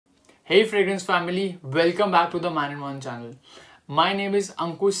Hey fragrance family, welcome back to the Man in One channel. My name is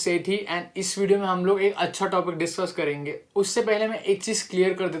Ankush Sethi and इस video में हम लोग एक अच्छा टॉपिक डिस्कस करेंगे। उससे पहले मैं एक चीज़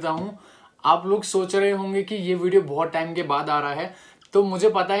क्लियर कर देता हूँ। आप लोग सोच रहे होंगे कि ये वीडियो बहुत टाइम के बाद आ रहा है, तो मुझे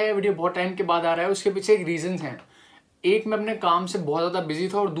पता है ये वीडियो बहुत टाइम के बाद आ रहा है। उसके पीछे एक रीज़न है। एक, मैं अपने काम से बहुत ज़्यादा बिजी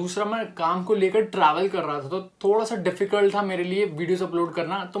था और दूसरा मैं काम को लेकर ट्रैवल कर रहा था, तो थोड़ा सा डिफिकल्ट था मेरे लिए वीडियोस अपलोड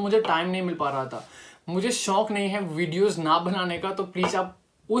करना, तो मुझे टाइम नहीं मिल पा रहा था। मुझे शौक नहीं है वीडियोस ना बनाने का, तो प्लीज़ आप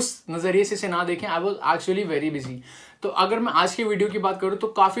उस नज़रिए से ना देखें। I was actually very busy. तो अगर मैं आज की वीडियो की बात करूँ तो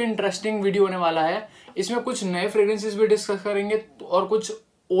काफ़ी इंटरेस्टिंग वीडियो होने वाला है। इसमें कुछ नए फ्रेग्रेंसेस भी डिस्कस करेंगे और कुछ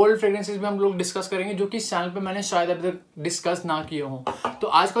ओल्ड फ्रेग्रेंसेस भी हम लोग डिस्कस करेंगे जो कि चैनल पे मैंने शायद अभी तक डिस्कस ना किए हों। तो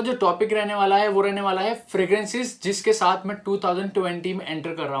आज का जो टॉपिक रहने वाला है वो रहने वाला है फ्रेग्रेंसेस जिसके साथ मैं 2020 में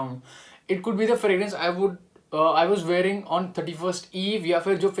एंटर कर रहा हूँ। It could be the fragrance I was wearing on 31st ewe, या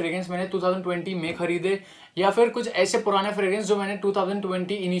फिर जो फ्रेग्रेंस मैंने 2020 में खरीदे, या फिर कुछ ऐसे पुराने फ्रेग्रेंस जो मैंने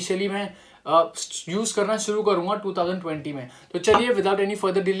 2020 इनिशियली में यूज़ करना शुरू करूँगा 2020 में। तो चलिए without any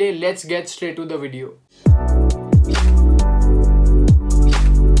further delay let's get straight to the video.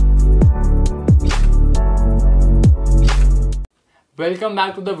 Welcome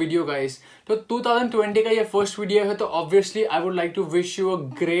back to the video guys. तो 2020 का ये फर्स्ट वीडियो है, तो obviously I would like to wish you a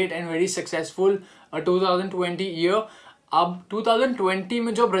great and very successful 2020 year. अब 2020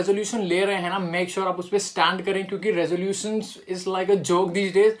 में जो आप resolution ले रहे हैं ना, मेक श्योर आप उस पर स्टैंड करें, क्योंकि resolutions is like a joke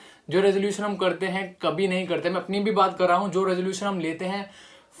these days. जो रेजोल्यूशन हम करते हैं कभी नहीं करते। मैं अपनी भी बात कर रहा हूँ, जो रेजोल्यूशन हम लेते हैं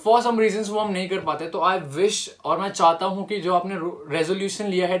फॉर सम रीजंस वो हम नहीं कर पाते। तो आई विश और मैं चाहता हूँ कि जो आपने रेजोल्यूशन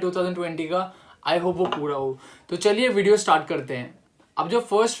लिया है 2020 का, आई होप वो पूरा हो। तो चलिए वीडियो स्टार्ट करते हैं। अब जो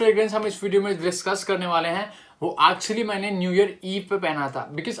फर्स्ट फ्रेग्रेंस हम इस वीडियो में डिस्कस करने वाले हैं वो एक्चुअली मैंने न्यू ईयर ईव पे पहना था,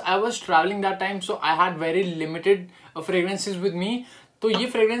 because I was travelling that time, so I had very limited fragrances with me. तो ये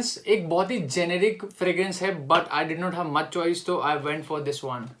फ्रेग्रेंस एक बहुत ही जेनेरिक फ्रेग्रेंस है, but I did not have much choice, तो I went for this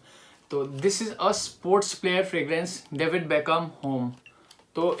one. तो this is a sports player fragrance, David Beckham home.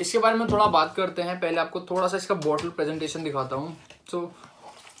 तो इसके बारे में थोड़ा बात करते हैं। पहले आपको थोड़ा सा इसका बॉटल प्रेजेंटेशन दिखाता हूँ। So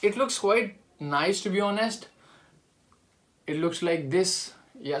it looks quite nice to be honest. It looks like this.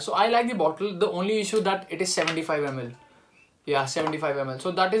 Yeah, so I like the bottle. The only issue that it is 75 ml. Yeah, 75 ml.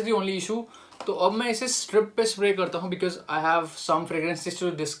 So that is the only issue. तो अब मैं इसे strip पे spray करता हूँ because I have some fragrances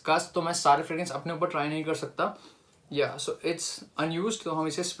to discuss. तो मैं सारे फ्रेग्रेंस अपने ऊपर ट्राई नहीं कर सकता। Yeah, so it's unused. तो हम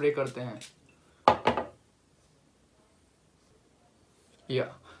इसे स्प्रे करते हैं। Yeah.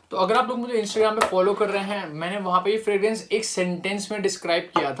 तो अगर आप लोग मुझे इंस्टाग्राम पे फॉलो कर रहे हैं, मैंने वहां पे ये फ्रेग्रेंस एक सेंटेंस में डिस्क्राइब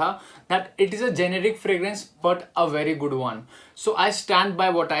किया था that it is a generic fragrance but a very good one. So I stand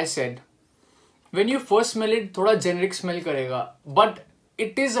by what I said. When you first smell it थोड़ा जेनेरिक स्मेल करेगा, but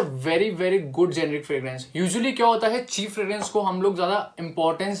it is a very very good generic fragrance. Usually क्या होता है, cheap fragrance को हम लोग ज्यादा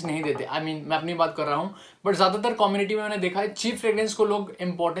importance नहीं देते। आई मीन मैं अपनी बात कर रहा हूँ, बट ज्यादातर कम्युनिटी में मैंने देखा है चीप फ्रेग्रेंस को लोग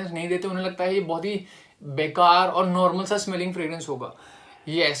इंपॉर्टेंस नहीं देते। उन्हें लगता है ये बहुत ही बेकार और नॉर्मल सा स्मेलिंग फ्रेग्रेंस होगा।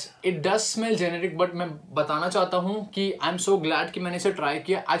 Yes, it does smell generic, but मैं बताना चाहता हूँ कि आई एम सो ग्लैड कि मैंने इसे ट्राई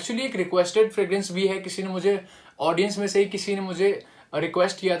किया। एक्चुअली एक रिक्वेस्टेड फ्रेग्रेंस भी है, किसी ने मुझे ऑडियंस में से ही किसी ने मुझे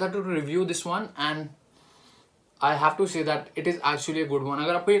रिक्वेस्ट किया था to review this one, and I have to say that it is actually a good one.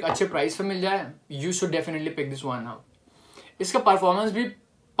 अगर आपको एक अच्छे प्राइस पे मिल जाए, you should definitely pick this one up. इसका परफॉर्मेंस भी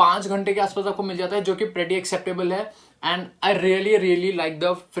 5 घंटे के आसपास आपको मिल जाता है, जो कि प्रेटी एक्सेप्टेबल है, and I really like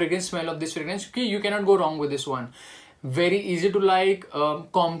the fragrance smell of this fragrance, क्योंकि you cannot go wrong with this one. Very easy to like,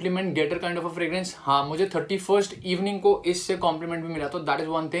 complement गेटर kind of a fragrance. हाँ, मुझे 31st इवनिंग को इससे कॉम्प्लीमेंट भी मिला, तो that is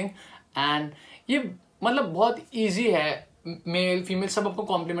one thing. And ये मतलब बहुत इजी है, मेल फीमेल सब आपको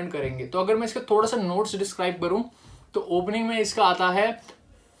कॉम्प्लीमेंट करेंगे। तो अगर मैं इसके थोड़ा सा नोट्स डिस्क्राइब करूँ तो ओपनिंग में इसका आता है,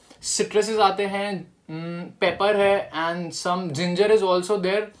 सिट्रसेस आते हैं, पेपर है, and some ginger is also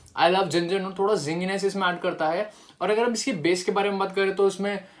there. I love ginger, थोड़ा जिंगनेस इसमें ऐड करता है। और अगर हम इसकी बेस के बारे में बात करें तो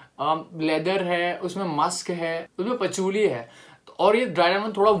उसमें लेदर है, उसमें मस्क है, उसमें पचूली है, और ये ड्राई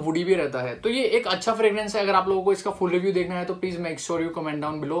डायमंड थोड़ा वुडी भी रहता है। तो ये एक अच्छा फ्रेग्रेंस है। अगर आप लोगों को इसका फुल रिव्यू देखना है तो please make sure you comment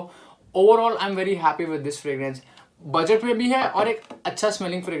down below. Overall I am very happy with this fragrance. Budget में भी है और एक अच्छा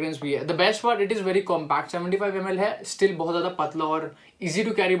स्मेलिंग फ्रेग्रेंस भी है। The best part, it is very compact, 75 ml है, स्टिल बहुत ज्यादा पतला और इजी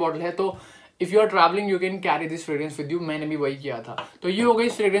टू कैरी बॉटल है। तो if you are travelling you can carry this fragrance with you. मैंने भी वही किया था। तो ये हो गई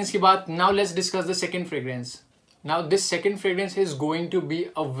इस फ्रेग्रेंस की बात। Now let's discuss the second fragrance. Now this second fragrance is going to be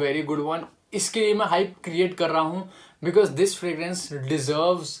a very good one. इसके लिए मैं hype create कर रहा हूँ because this fragrance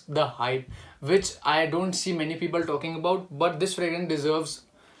deserves the hype, which I don't see many people talking about, but this fragrance deserves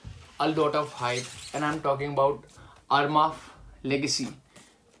a lot of hype, and I'm talking about Armaf Legacy.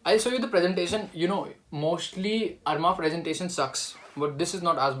 I'll show you the presentation. You know, mostly Armaf presentation sucks, but this is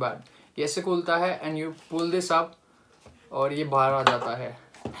not as bad. ये ऐसे खुलता है and you pull this up और ये बाहर आ जाता है।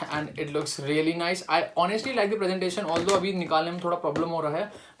 and it looks really nice. I honestly like the presentation, although अभी निकालने में थोड़ा प्रॉब्लम हो रहा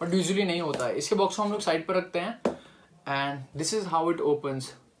है, but usually नहीं होता है. इसके बॉक्स को हम लोग साइड पर रखते हैं and this is how it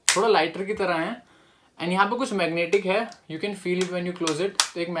opens. थोड़ा लाइटर की तरह है and यहाँ पे कुछ मैग्नेटिक है, you can feel it when you close it.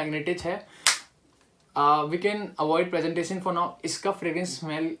 तो एक मैग्नेटिक है. We can avoid presentation for now. इसका fragrance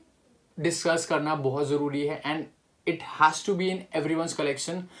smell डिस्कस करना बहुत ज़रूरी है and it has to be in everyone's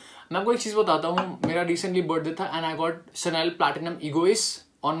collection. मैं आपको एक चीज़ बताता हूँ, मेरा रिसेंटली बर्थडे था and I got Chanel Platinum Egoist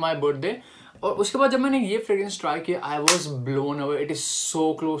on my birthday. और उसके बाद जब मैंने ये फ्रेग्रेंस ट्राई किया, I was blown away. It is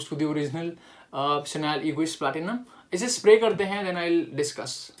so close to the original Chanel Egoist Platinum. इसे स्प्रे करते हैं, then I will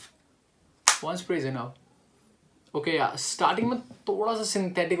discuss. One spray is enough. Okay यार, स्टार्टिंग में थोड़ा सा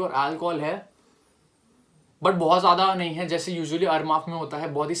सिंथेटिक और अल्कोहल है, बट बहुत ज़्यादा नहीं है जैसे यूजुअली अरमाफ में होता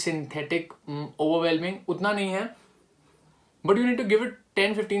है. बहुत ही सिंथेटिक, ओवरवेलमिंग उतना नहीं है, but you need to give it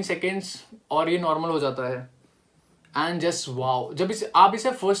 10-15 seconds और ये नॉर्मल हो जाता है. एंड जस्ट वाओ, जब आप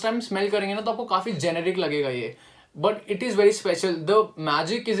इसे फर्स्ट टाइम स्मेल करेंगे ना तो आपको काफ़ी जेनेरिक लगेगा ये, but it is very special. The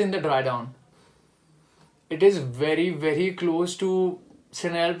magic is in the dry down. It is very very close to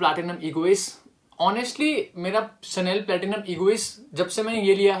Chanel Platinum Egoist. Honestly मेरा Chanel Platinum Egoist जब से मैंने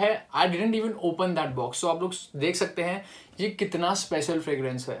ये लिया है, I didn't even open that box. सो आप लोग देख सकते हैं ये कितना स्पेशल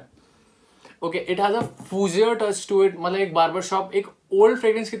फ्रेग्रेंस है. Okay, it has a फूजियर touch to it. मतलब एक बार्बर शॉप, एक ओल्ड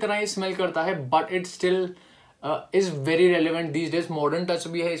फ्रेग्रेंस की तरह ये स्मेल करता है, but it still is very relevant these days. Modern touch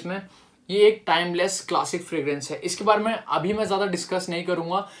भी है इसमें. ये एक टाइमलेस क्लासिक फ्रेग्रेंस है. इसके बारे में अभी मैं ज़्यादा डिस्कस नहीं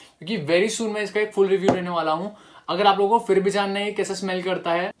करूँगा क्योंकि वेरी सून मैं इसका एक फुल रिव्यू देने वाला हूँ. अगर आप लोगों को फिर भी जानना है कैसा स्मेल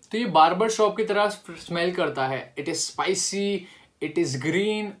करता है, तो ये बार्बर शॉप की तरह स्मेल करता है. It is spicy, it is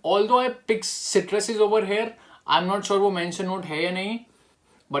green. Although I pick citruses over here, I am not sure वो मेंशन नोट है या नहीं,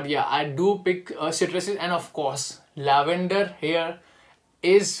 बट या I do pick citruses end of course lavender here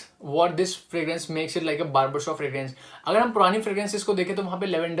is what this fragrance makes it like a barber shop fragrance. अगर हम पुरानी fragrances को देखें तो वहां पे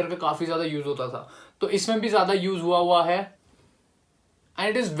लेवेंडर का काफी ज्यादा यूज होता था, तो इसमें भी ज्यादा यूज हुआ है. And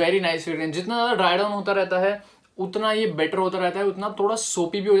it is very nice fragrance. जितना ज्यादा ड्राई डाउन होता रहता है उतना ये बेटर होता रहता है, उतना थोड़ा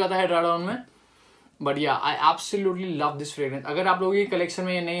सोपी भी हो जाता है ड्राई डाउन में. बट या I absolutely love this fragrance. अगर आप लोगों की कलेक्शन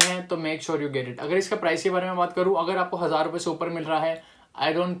में ये नहीं है तो make sure you get it. अगर इसका प्राइस के बारे में बात करूँ, अगर आपको 1000 रुपये से ऊपर मिल रहा है,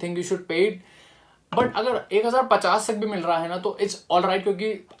 I don't think you should pay it. But अगर 1050 तक भी मिल रहा है ना तो इट्स ऑल राइट,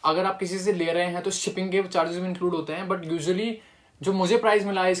 क्योंकि अगर आप किसी से ले रहे हैं तो शिपिंग के चार्जेस भी इंक्लूड होते हैं. बट यूजुअली जो मुझे प्राइस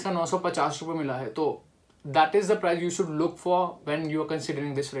मिला है इसका 950 रुपये मिला है, तो that is the price you should look for when you are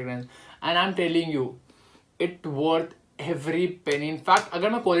considering this fragrance. And I am telling you it worth every penny. In fact अगर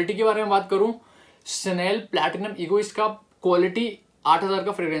मैं क्वालिटी के बारे में बात करूं, Chanel Platinum Egoist का क्वालिटी 8000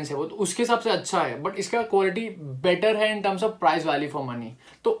 का फ्रेग्रेंस है वो, तो उसके हिसाब से अच्छा है, बट इसका क्वालिटी बेटर है in terms of price value for money.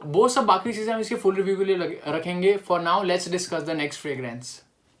 तो वो सब बाकी चीजें हम इसके फुल रिव्यू के लिए रखेंगे. For now let's discuss the next fragrance.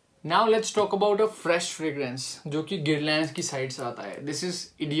 Now let's talk about a fresh fragrance जो कि Guerlain की साइड से आता है. This is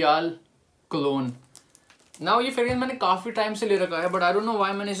Ideal Cologne. Now ये फ्रेग्रेंस मैंने काफी टाइम से ले रखा है, but I don't know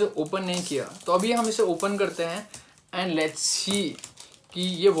why मैंने इसे ओपन नहीं किया. तो अभी हम इसे ओपन करते हैं एंड लेट्स सी कि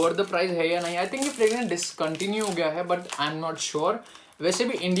ये वर्थ द प्राइस है या नहीं. आई थिंक ये फ्रेग्रेंस डिसकंटिन्यू हो गया है, but I am not sure. वैसे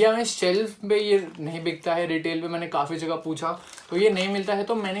भी इंडिया में शेल्फ पे ये नहीं बिकता है, रिटेल पे मैंने काफ़ी जगह पूछा तो ये नहीं मिलता है,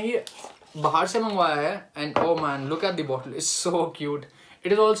 तो मैंने ये बाहर से मंगवाया है. And oh man, look at the bottle, it's so cute.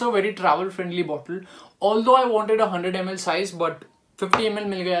 It is also very travel friendly bottle. Although I wanted 100 ml size, but 50 ml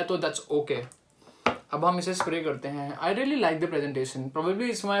मिल गया तो दैट्स ओके. अब हम इसे स्प्रे करते हैं. I really like the presentation. Probably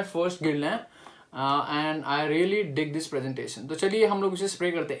it's my first Guerlain and I really dig this presentation. तो चलिए हम लोग इसे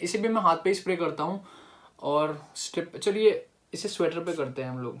स्प्रे करते हैं. इसे भी मैं हाथ पे ही स्प्रे करता हूँ और स्ट्रिप. चलिए इसे स्वेटर पे करते हैं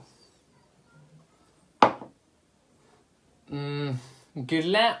हम लोग.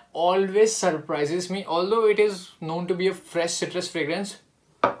 Guerlain always surprises me, although it is known to be a fresh citrus fragrance,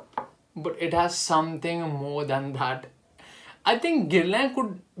 but it has something more than that. I think Guerlain could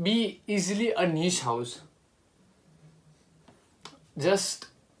be easily a niche house. Just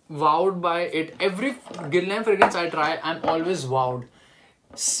wowed by it. Every Guerlain fragrance I try, I'm always wowed.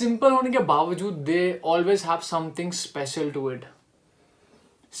 Simple होने के बावजूद they always have something special to it.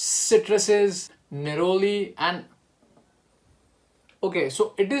 Citruses, neroli, and okay,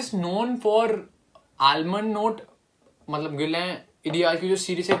 so it is known for almond note. मतलब Guerlain Ideal की जो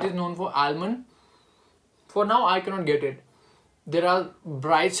series है, it is known for almond. For now, I cannot get it. There are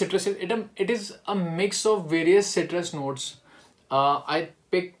bright citruses. It is a mix of various citrus notes. I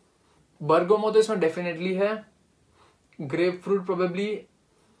pick bergamot, इसमें definitely है, grapefruit probably,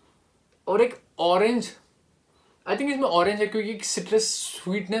 और एक orange. I think इसमें orange है क्योंकि citrus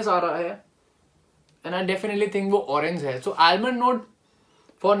sweetness आ रहा है, and I definitely think वो orange है. So almond note,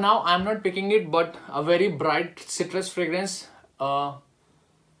 for now I'm not picking it, but a very bright citrus fragrance.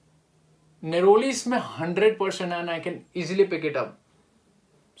 Neroli इसमें 100% and I can easily pick it up.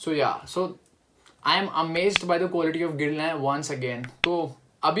 सो या, सो I am amazed by the quality of गिल्डलाइन once again. तो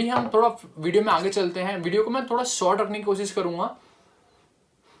अभी हम थोड़ा video में आगे चलते हैं। वीडियो को मैं थोड़ा शॉर्ट रखने की कोशिश करूंगा,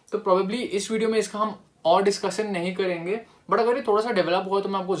 तो प्रोबेबली इस वीडियो में इसका हम और डिस्कशन नहीं करेंगे, बट अगर ये थोड़ा सा डेवलप हुआ तो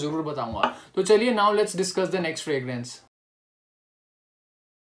मैं आपको जरूर बताऊंगा। तो चलिए now let's discuss the next fragrance.